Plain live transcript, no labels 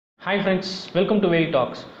Hi friends, welcome to Whale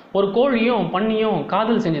Talks. ஒரு கோழியும் பன்னியும்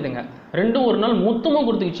காதல் செஞ்சதுங்க. ரெண்டும் ஒரு நாள் மொத்தமாக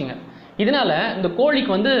கொடுத்துக்கிச்சிங்க. இதனால இந்த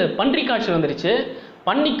கோழிக்கு வந்து பன்றி காய்ச்சல் வந்துருச்சு,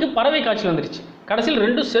 பன்னிக்கு பறவை காய்ச்சல் வந்துருச்சு. கடைசியில்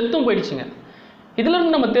ரெண்டும் செத்தும் போயிடுச்சுங்க.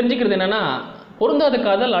 இதிலிருந்து நம்ம தெரிஞ்சுக்கிறது என்னன்னா, பொருந்தாத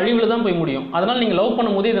காதல் அழிவில் தான் போய் முடியும். அதனால் நீங்கள் லவ்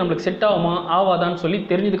பண்ணும்போது இது நம்மளுக்கு செட் ஆகுமா ஆகாதான்னு சொல்லி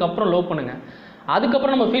தெரிஞ்சதுக்கப்புறம் லவ் பண்ணுங்கள்.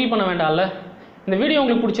 அதுக்கப்புறம் நம்ம ஃபீல் பண்ண வேண்டாம்ல. இந்த வீடியோ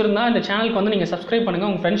உங்களுக்கு பிடிச்சிருந்தா இந்த சேனலுக்கு வந்து நீங்கள் சப்ஸ்கிரைப்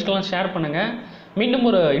பண்ணுங்கள், உங்கள் ஃப்ரெண்ட்ஸ்க்கெல்லாம் ஷேர் பண்ணுங்கள். மீண்டும்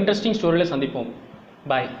ஒரு இன்ட்ரெஸ்டிங் ஸ்டோரியில் சந்திப்போம்.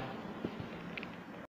 பாய்.